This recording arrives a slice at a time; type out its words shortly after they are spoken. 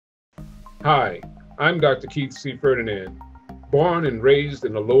Hi, I'm Dr. Keith C. Ferdinand. Born and raised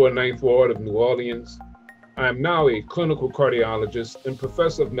in the lower Ninth Ward of New Orleans, I am now a clinical cardiologist and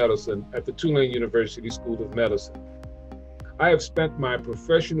professor of medicine at the Tulane University School of Medicine. I have spent my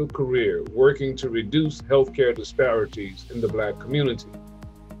professional career working to reduce healthcare disparities in the Black community.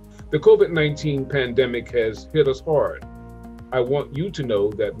 The COVID-19 pandemic has hit us hard. I want you to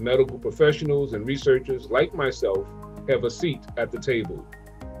know that medical professionals and researchers like myself have a seat at the table.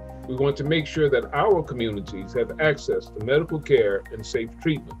 We want to make sure that our communities have access to medical care and safe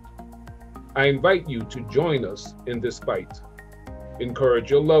treatment. I invite you to join us in this fight.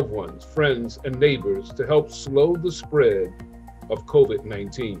 Encourage your loved ones, friends, and neighbors to help slow the spread of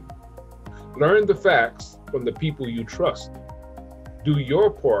COVID-19. Learn the facts from the people you trust. Do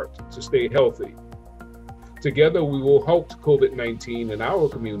your part to stay healthy. Together, we will halt COVID-19 in our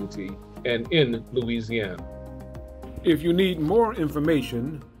community and in Louisiana. If you need more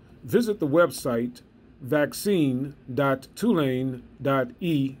information, visit the website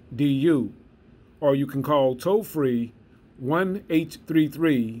vaccine.tulane.edu, or you can call toll-free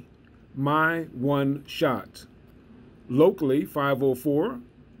 1-833-MY-1-SHOT. Locally,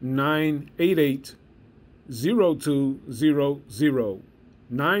 504-988-0200,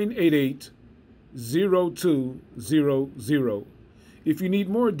 988-0200. If you need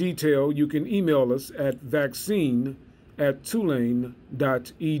more detail, you can email us at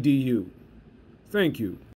vaccine@tulane.edu. Thank you.